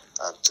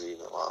to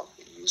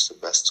use the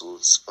best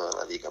tools for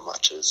La Liga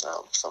matches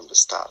from the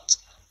start,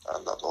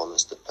 and not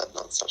always depend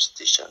on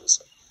substitutions.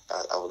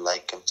 I would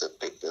like him to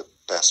pick the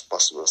best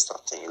possible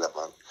starting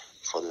 11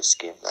 for this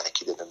game, like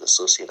he did in the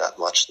Sociedad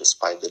match,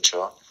 despite the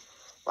draw,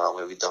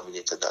 where we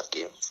dominated that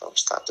game from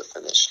start to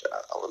finish.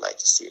 I would like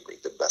to see him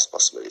make the best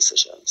possible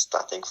decision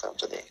starting from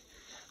today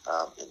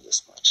in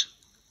this match.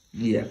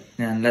 Yeah,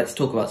 and let's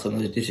talk about some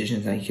of the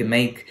decisions that he can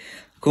make.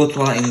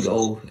 Courtois in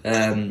goal,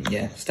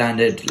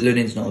 standard.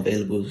 Lunin's not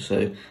available,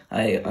 so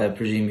I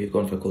presume you've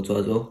gone for Courtois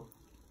as well?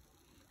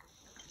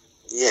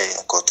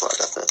 Yeah, Courtois,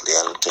 definitely.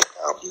 I don't think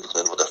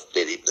Lunin would have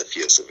played even if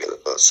he was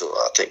available, so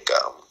I think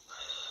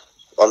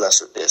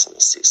unless it is in the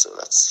sea, so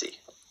let's see.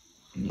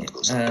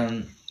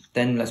 Yeah.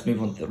 Then let's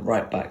move on to the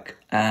right back,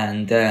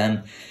 and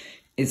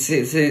it's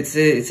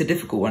a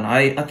difficult one.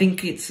 I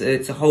think it's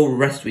a whole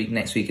rest week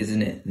next week,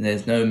 isn't it?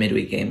 There's no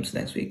midweek games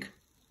next week.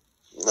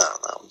 No,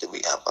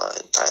 we have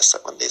an entire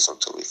 7 days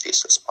until we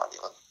face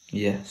Espanyol.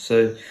 Yeah,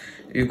 so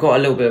we've got a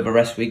little bit of a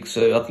rest week,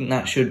 so I think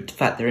that should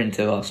factor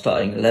into our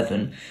starting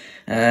 11.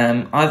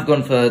 I've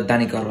gone for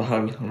Dani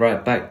Carvajal,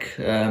 right back.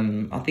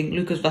 I think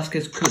Lucas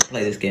Vázquez could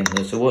play this game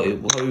though, so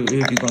who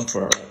have you gone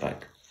for at right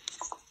back?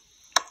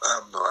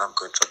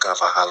 going for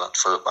Carvajal at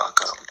full back.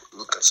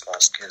 Lucas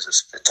Vazquez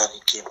is fit and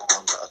he came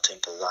on, I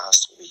think,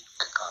 last week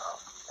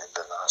in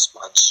the last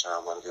match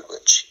when we were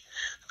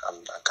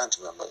I can't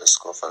remember the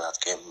score for that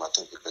game. I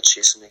think we were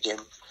chasing the game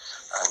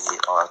and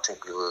I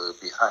think we were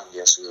behind.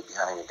 Yes, we were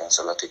behind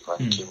against Ancelotti when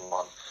he came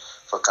on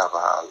for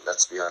Carvajal.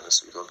 Let's be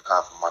honest, we don't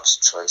have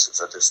much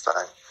choices at this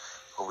time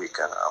who we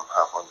can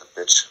have on the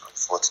pitch,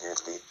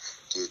 unfortunately,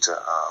 due to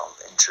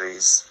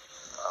injuries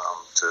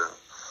to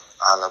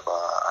Alaba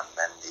and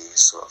Mendy.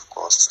 So, of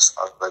course,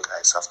 other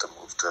guys have to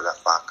move to the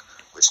left back,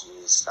 which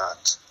means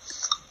that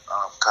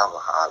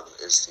Carvajal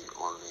is the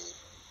only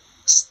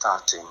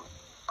starting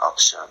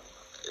option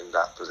in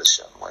that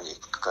position when you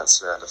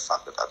consider the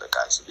fact that other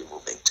guys will be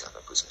moving to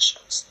other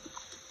positions.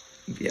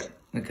 Yeah.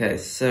 Okay,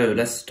 so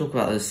let's talk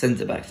about the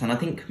centre-backs. And I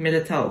think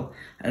Militao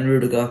and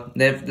Rudiger,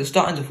 they're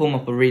starting to form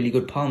up a really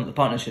good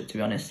partnership, to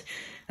be honest.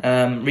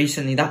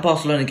 Recently, that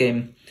Barcelona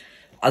game,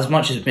 as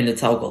much as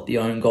Militao got the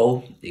own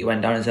goal, he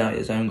went down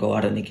his own goal. I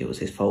don't think it was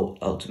his fault,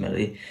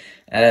 ultimately.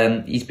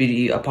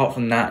 Apart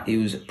from that, he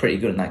was pretty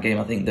good in that game.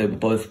 I think they were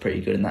both pretty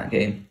good in that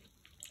game,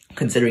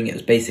 considering it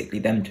was basically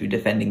them two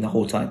defending the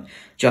whole time,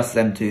 just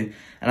them two.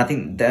 And I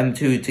think them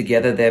two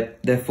together,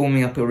 they're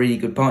forming up a really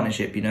good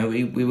partnership. You know,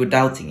 we were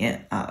doubting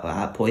it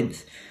at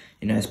points,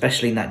 you know,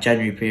 especially in that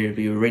January period.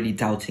 We were really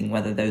doubting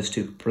whether those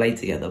two could play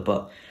together.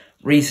 But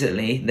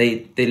recently,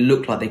 they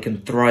look like they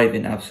can thrive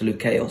in absolute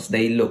chaos.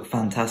 They look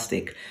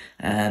fantastic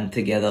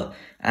together.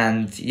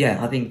 And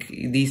yeah, I think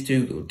these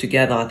two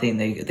together, I think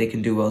they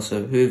can do well.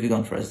 So who have you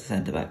gone for as the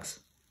centre-backs?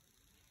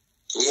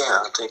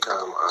 Yeah, I think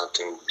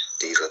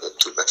these are the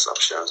two best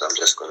options. I'm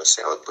just going to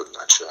say I would put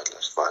Nacho at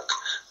left back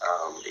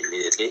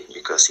immediately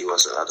because he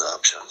was the other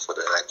option for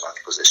the right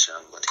back position,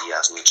 but he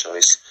has no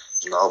choice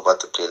now but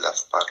to play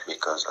left back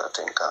because I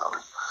think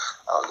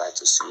I would like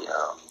to see.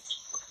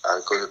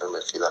 I'll go to the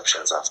midfield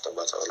options after,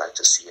 but I would like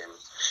to see him,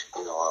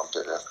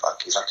 play left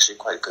back. He's actually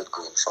quite good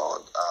going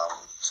forward.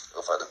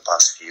 Over the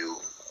past few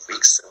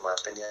weeks, in my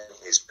opinion,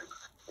 he's been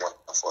one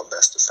of our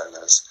best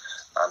defenders.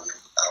 And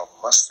I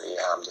must say,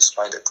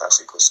 despite the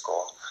Clasico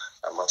score,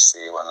 I must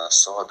say when I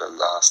saw the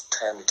last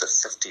 10 to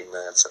 15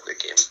 minutes of the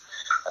game,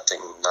 I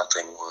think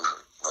nothing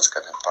was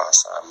getting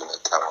past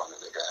Militao and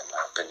Rudiger, in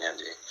my opinion.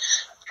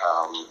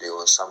 They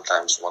were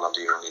sometimes one of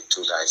the only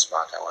two guys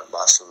back, and when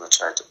Barcelona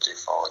tried to play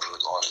forward, they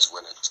would always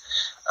win it.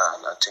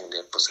 And I think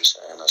their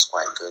positioning was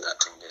quite good. I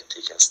think they're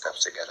taking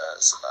steps together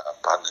as a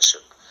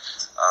partnership.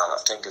 And I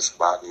think it's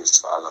bad news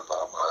for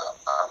Alaba, but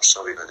I'm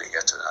sure we're going to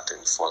get to that in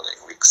the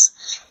following weeks.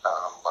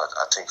 But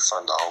I think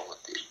for now,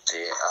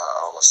 they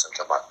are our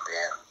centre-back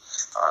there.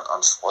 And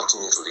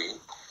unfortunately,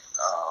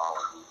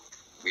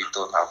 we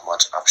don't have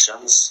much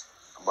options.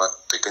 But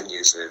the good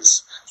news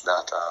is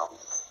that,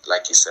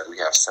 like you said, we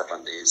have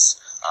 7 days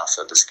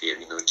after this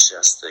game,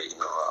 just to,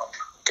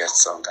 get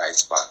some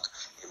guys back.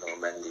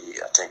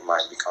 Mendy, I think,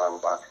 might be coming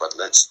back. But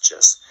let's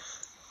just,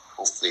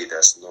 hopefully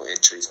there's no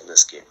injuries in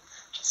this game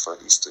for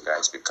these two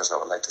guys because I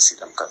would like to see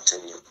them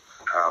continue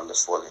the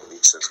following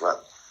weeks as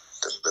well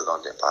to build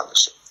on their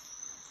partnership.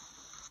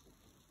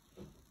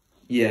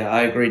 Yeah,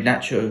 I agree.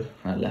 Nacho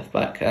at left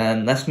back.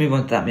 Let's move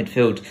on to that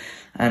midfield.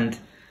 And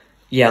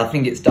yeah, I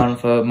think it's done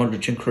for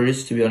Modric and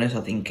Kroos, to be honest.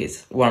 I think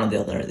it's one or the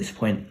other at this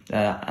point.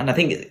 And I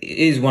think it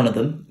is one of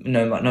them,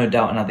 no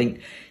doubt. And I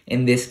think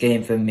in this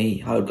game, for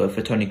me, I would go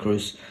for Toni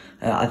Kroos.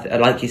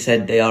 Like you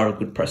said, they are a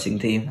good pressing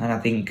team. And I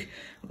think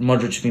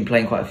Modric has been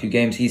playing quite a few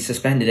games. He's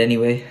suspended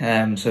anyway,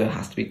 so it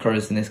has to be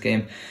Kroos in this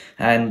game.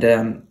 And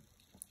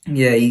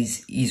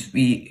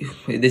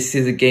this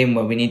is a game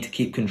where we need to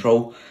keep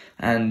control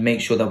and make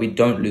sure that we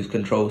don't lose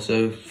control.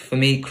 So for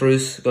me,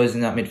 Kroos goes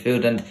in that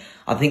midfield, and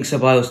I think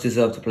Ceballos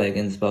deserved to play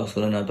against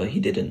Barcelona, but he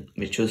didn't,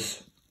 which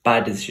was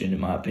bad decision in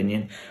my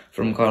opinion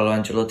from Carlo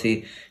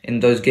Ancelotti.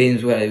 In those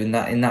games where in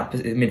that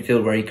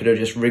midfield where he could have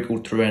just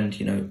wriggled through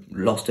and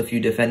lost a few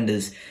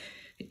defenders,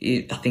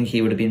 I think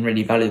he would have been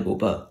really valuable,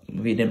 but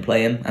we didn't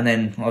play him. And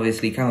then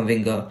obviously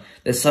Camavinga,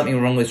 there's something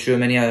wrong with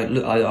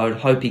Tchouaméni. I would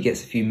hope he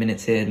gets a few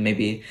minutes here,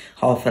 maybe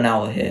half an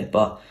hour here,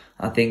 but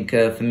I think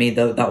for me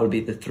that would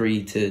be the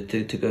 3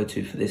 to go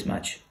to for this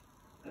match.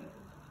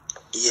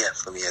 Yeah,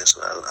 for me as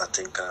well. I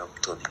think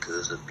Toni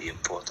Kroos would be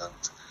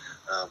important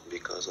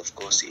because of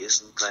course he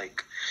isn't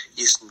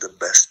the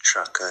best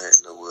tracker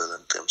in the world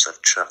in terms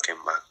of tracking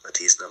back, but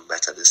he's done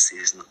better this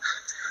season.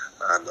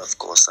 And of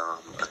course,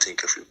 I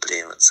think if we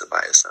play with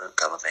Ceballos and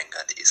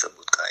Camavinga, these are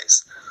both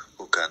guys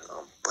who can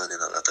put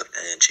in a lot of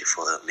energy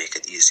for him, make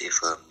it easy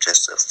for him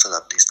just to fill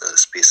up these little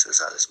spaces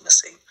that is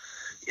missing,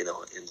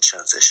 in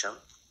transition.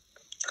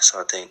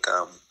 So I think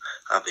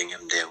having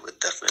him there would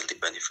definitely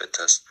benefit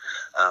us.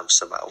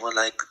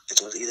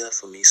 It was either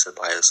for me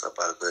Ceballos or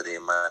Valverde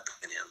in my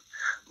opinion,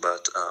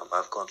 but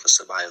I've gone for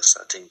Ceballos.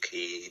 I think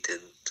he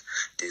didn't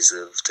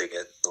deserve to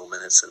get no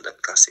minutes in the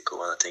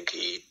Clasico, and I think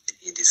he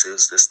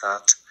deserves the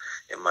start.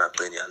 In my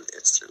opinion,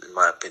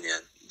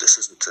 this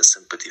isn't a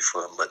sympathy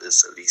for him, but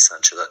it's the least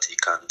Ancelotti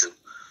can do.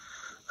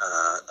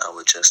 I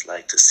would just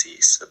like to see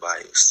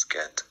Ceballos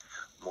get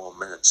more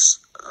minutes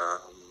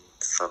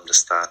from the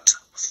start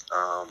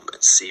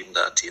it seemed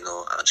that,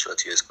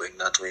 Ancelotti is going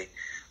that way.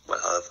 But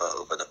however,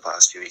 over the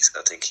past few weeks,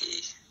 I think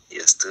he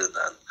has turned,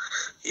 and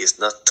he has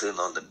not turned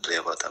on the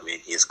player, but I mean,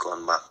 he has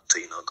gone back to,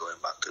 going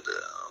back to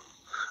the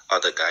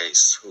other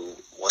guys who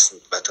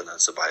wasn't better than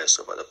Ceballos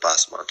over the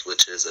past month,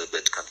 which is a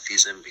bit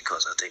confusing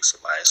because I think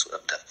Ceballos would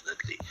have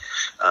definitely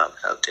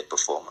helped their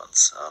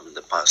performance in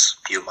the past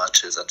few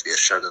matches that we are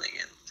struggling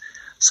in.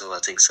 So I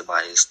think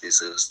Ceballos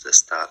deserves the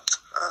start,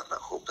 and I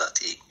hope that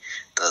he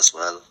does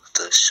well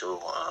to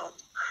show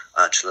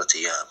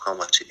Ancelotti how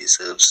much he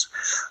deserves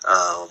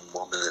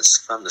more minutes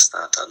from the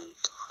start, and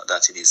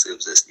that he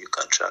deserves this new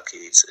contract. He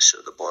needs to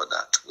show the board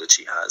that, which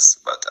he has,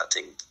 but I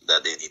think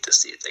that they need to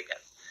see it again.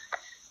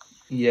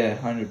 Yeah,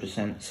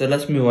 100%. So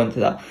let's move on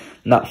to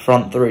that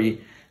front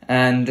three.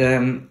 And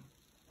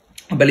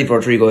I believe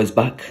Rodrigo is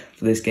back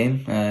for this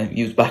game.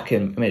 He was back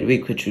in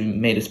midweek, which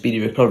made a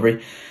speedy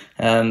recovery.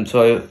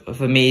 So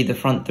for me, the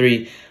front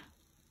three,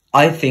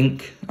 I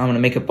think I'm going to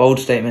make a bold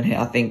statement here.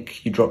 I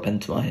think you drop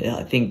Benzema here.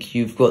 I think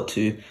you've got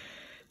to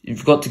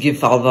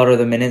give Alvaro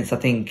the minutes. I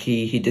think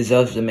he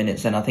deserves the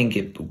minutes, and I think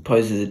it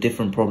poses a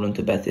different problem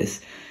to Betis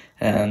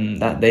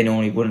that they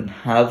normally wouldn't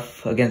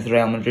have against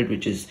Real Madrid,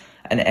 which is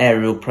an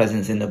aerial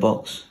presence in the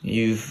box.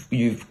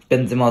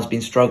 Benzema's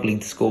been struggling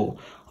to score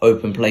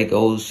open play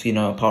goals.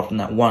 Apart from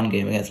that one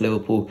game against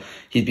Liverpool,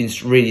 he's been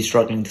really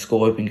struggling to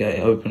score open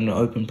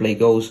play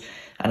goals.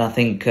 And I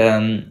think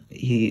in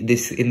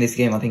this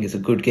game, I think it's a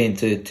good game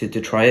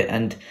to try it,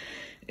 and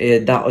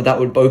that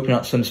would open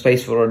up some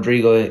space for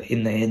Rodrigo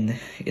in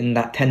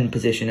that 10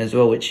 position as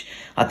well, which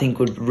I think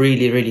would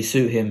really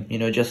suit him.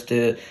 Just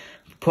to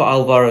put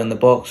Alvaro in the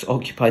box,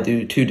 occupy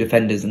two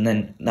defenders, and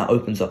then that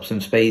opens up some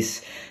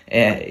space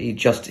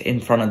just in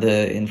front of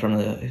the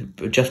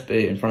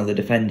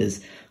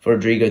defenders for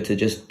Rodrigo to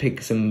just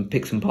pick some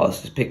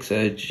passes,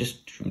 just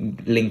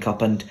link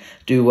up and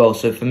do well.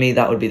 So for me,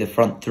 that would be the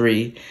front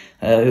three.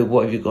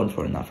 What have you gone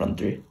for in that front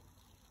three?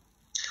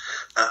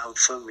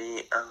 For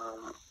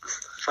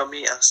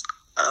me,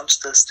 I'm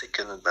still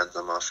sticking with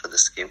Benzema for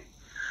this game.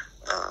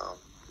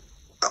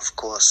 Of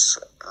course,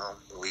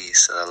 we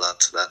said a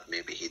lot that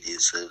maybe he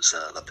deserves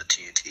an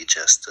opportunity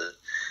just to,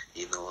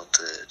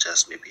 to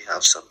just maybe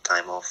have some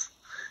time off.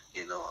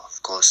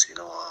 Of course,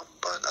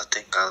 but I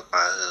think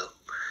Alvaro,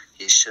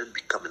 he should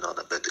be coming on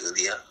a bit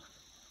earlier.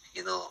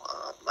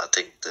 I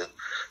think the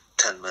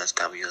 10 minutes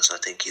cameos, I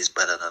think he's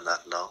better than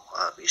that now.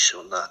 He's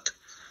shown that.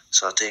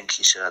 So I think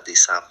he should at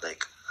least have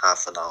like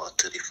half an hour,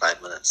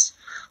 35 minutes.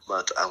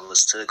 But I will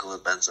still go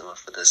with Benzema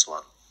for this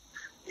one.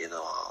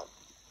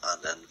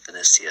 And then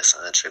Vinicius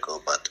and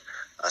Rodrigo. But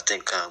I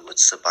think with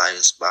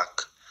Ceballos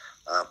back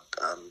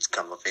and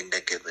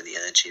Camavinga giving the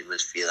energy in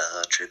midfield,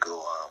 and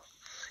Rodrigo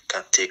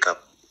can take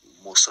up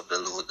most of the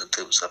load in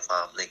terms of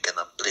linking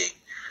up play.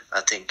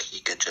 I think he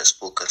can just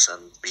focus on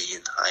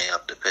being high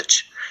up the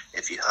pitch.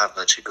 If you have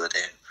Rodrigo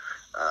there,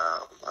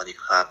 and you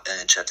have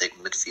energetic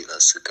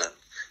midfielders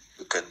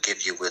who can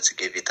give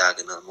you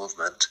diagonal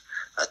movement,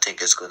 I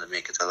think it's going to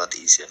make it a lot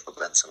easier for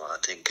Benzema. I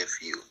think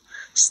if you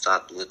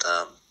start with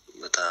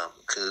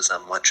Kroos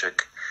and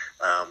Modric,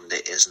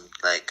 there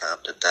isn't like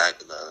the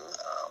diagonal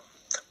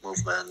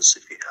movements.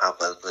 If you have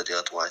Valverde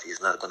out wide,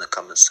 he's not going to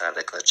come inside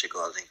like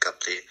Rodrigo and link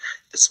up play.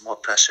 It's more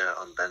pressure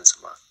on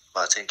Benzema.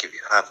 But I think if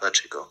you have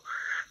Rodrigo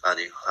and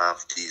you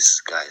have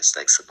these guys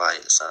like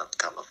Ceballos and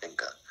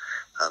Camavinga,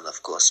 and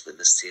of course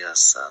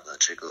Vinicius and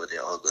Rodrigo,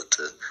 they're all going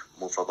to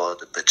move about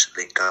the pitch,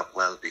 link up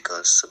well,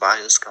 because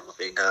Ceballos,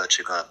 Camavinga,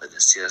 Rodrigo and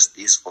Vinicius,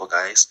 these four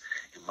guys,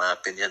 in my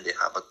opinion, they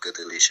have a good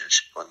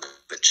relationship on the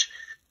pitch.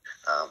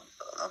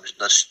 I'm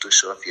not too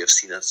sure if you have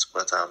seen it,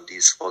 but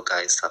these four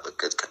guys have a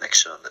good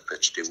connection on the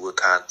pitch. They work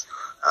hard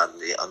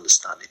and they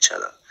understand each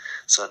other.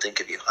 So I think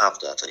if you have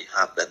that and you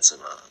have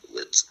Benzema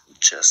with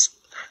just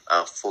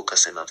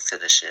focusing on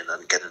finishing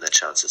and getting the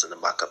chances in the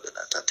back of the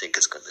net, I think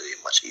it's going to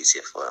be much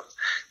easier for him.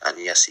 And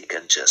yes, he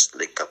can just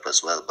link up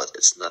as well, but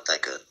it's not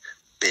like a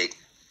big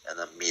and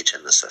a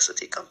major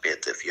necessity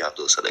compared to if you have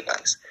those other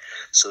guys.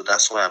 So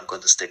that's why I'm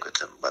going to stick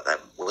with him. But I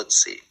would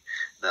say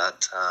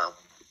that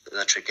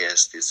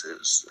Rodriguez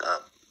deserves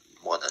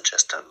more than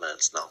just 10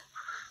 minutes now.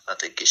 I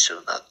think he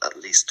should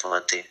at least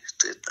 20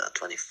 to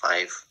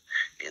 25.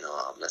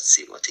 Let's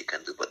see what he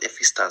can do. But if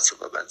he starts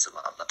over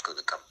Benzema, I'm not going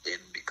to complain,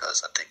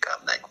 because I think,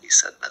 like we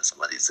said,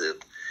 Benzema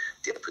deserved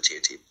the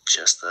opportunity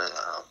just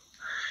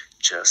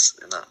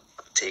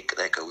take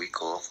like a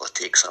week off or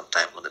take some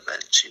time on the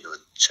bench,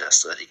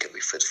 just so that he can be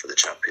fit for the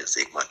Champions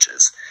League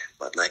matches.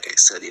 But like I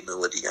said,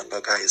 with the younger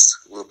guys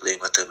who are playing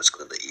with him, it's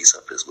going to ease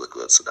up his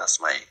workload. So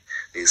that's my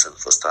reason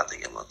for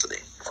starting him on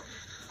today.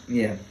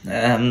 Yeah,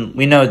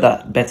 we know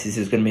that Betis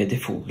is going to be a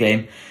difficult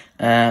game.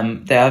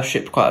 They have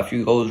shipped quite a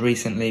few goals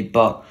recently,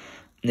 but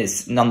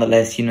it's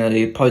nonetheless,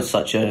 they pose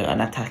such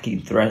an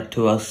attacking threat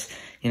to us,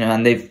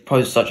 and they've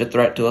posed such a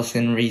threat to us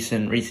in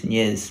recent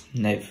years.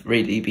 They've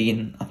really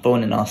been a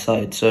thorn in our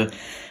side. So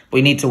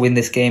we need to win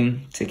this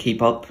game to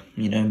keep up,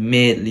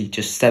 merely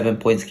just 7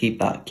 points, keep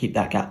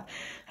that gap.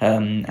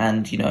 And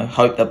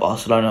hope that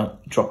Barcelona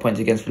drop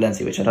points against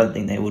Valencia, which I don't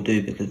think they will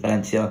do, because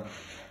Valencia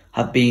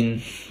have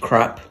been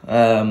crap.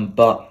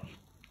 But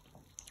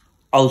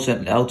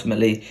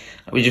ultimately,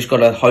 we just got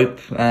to hope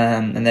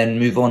and then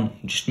move on.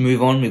 Just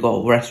move on. We've got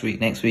a rest week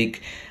next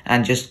week,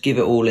 and just give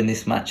it all in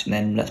this match, and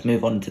then let's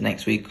move on to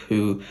next week,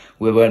 who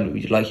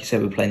like you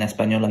said, we're playing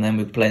Espanyol, and then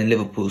we're playing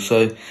Liverpool.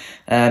 So,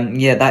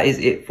 yeah, that is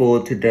it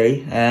for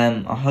today.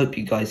 I hope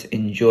you guys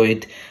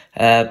enjoyed.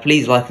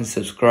 Please like and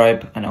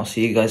subscribe, and I'll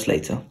see you guys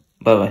later.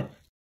 Bye-bye.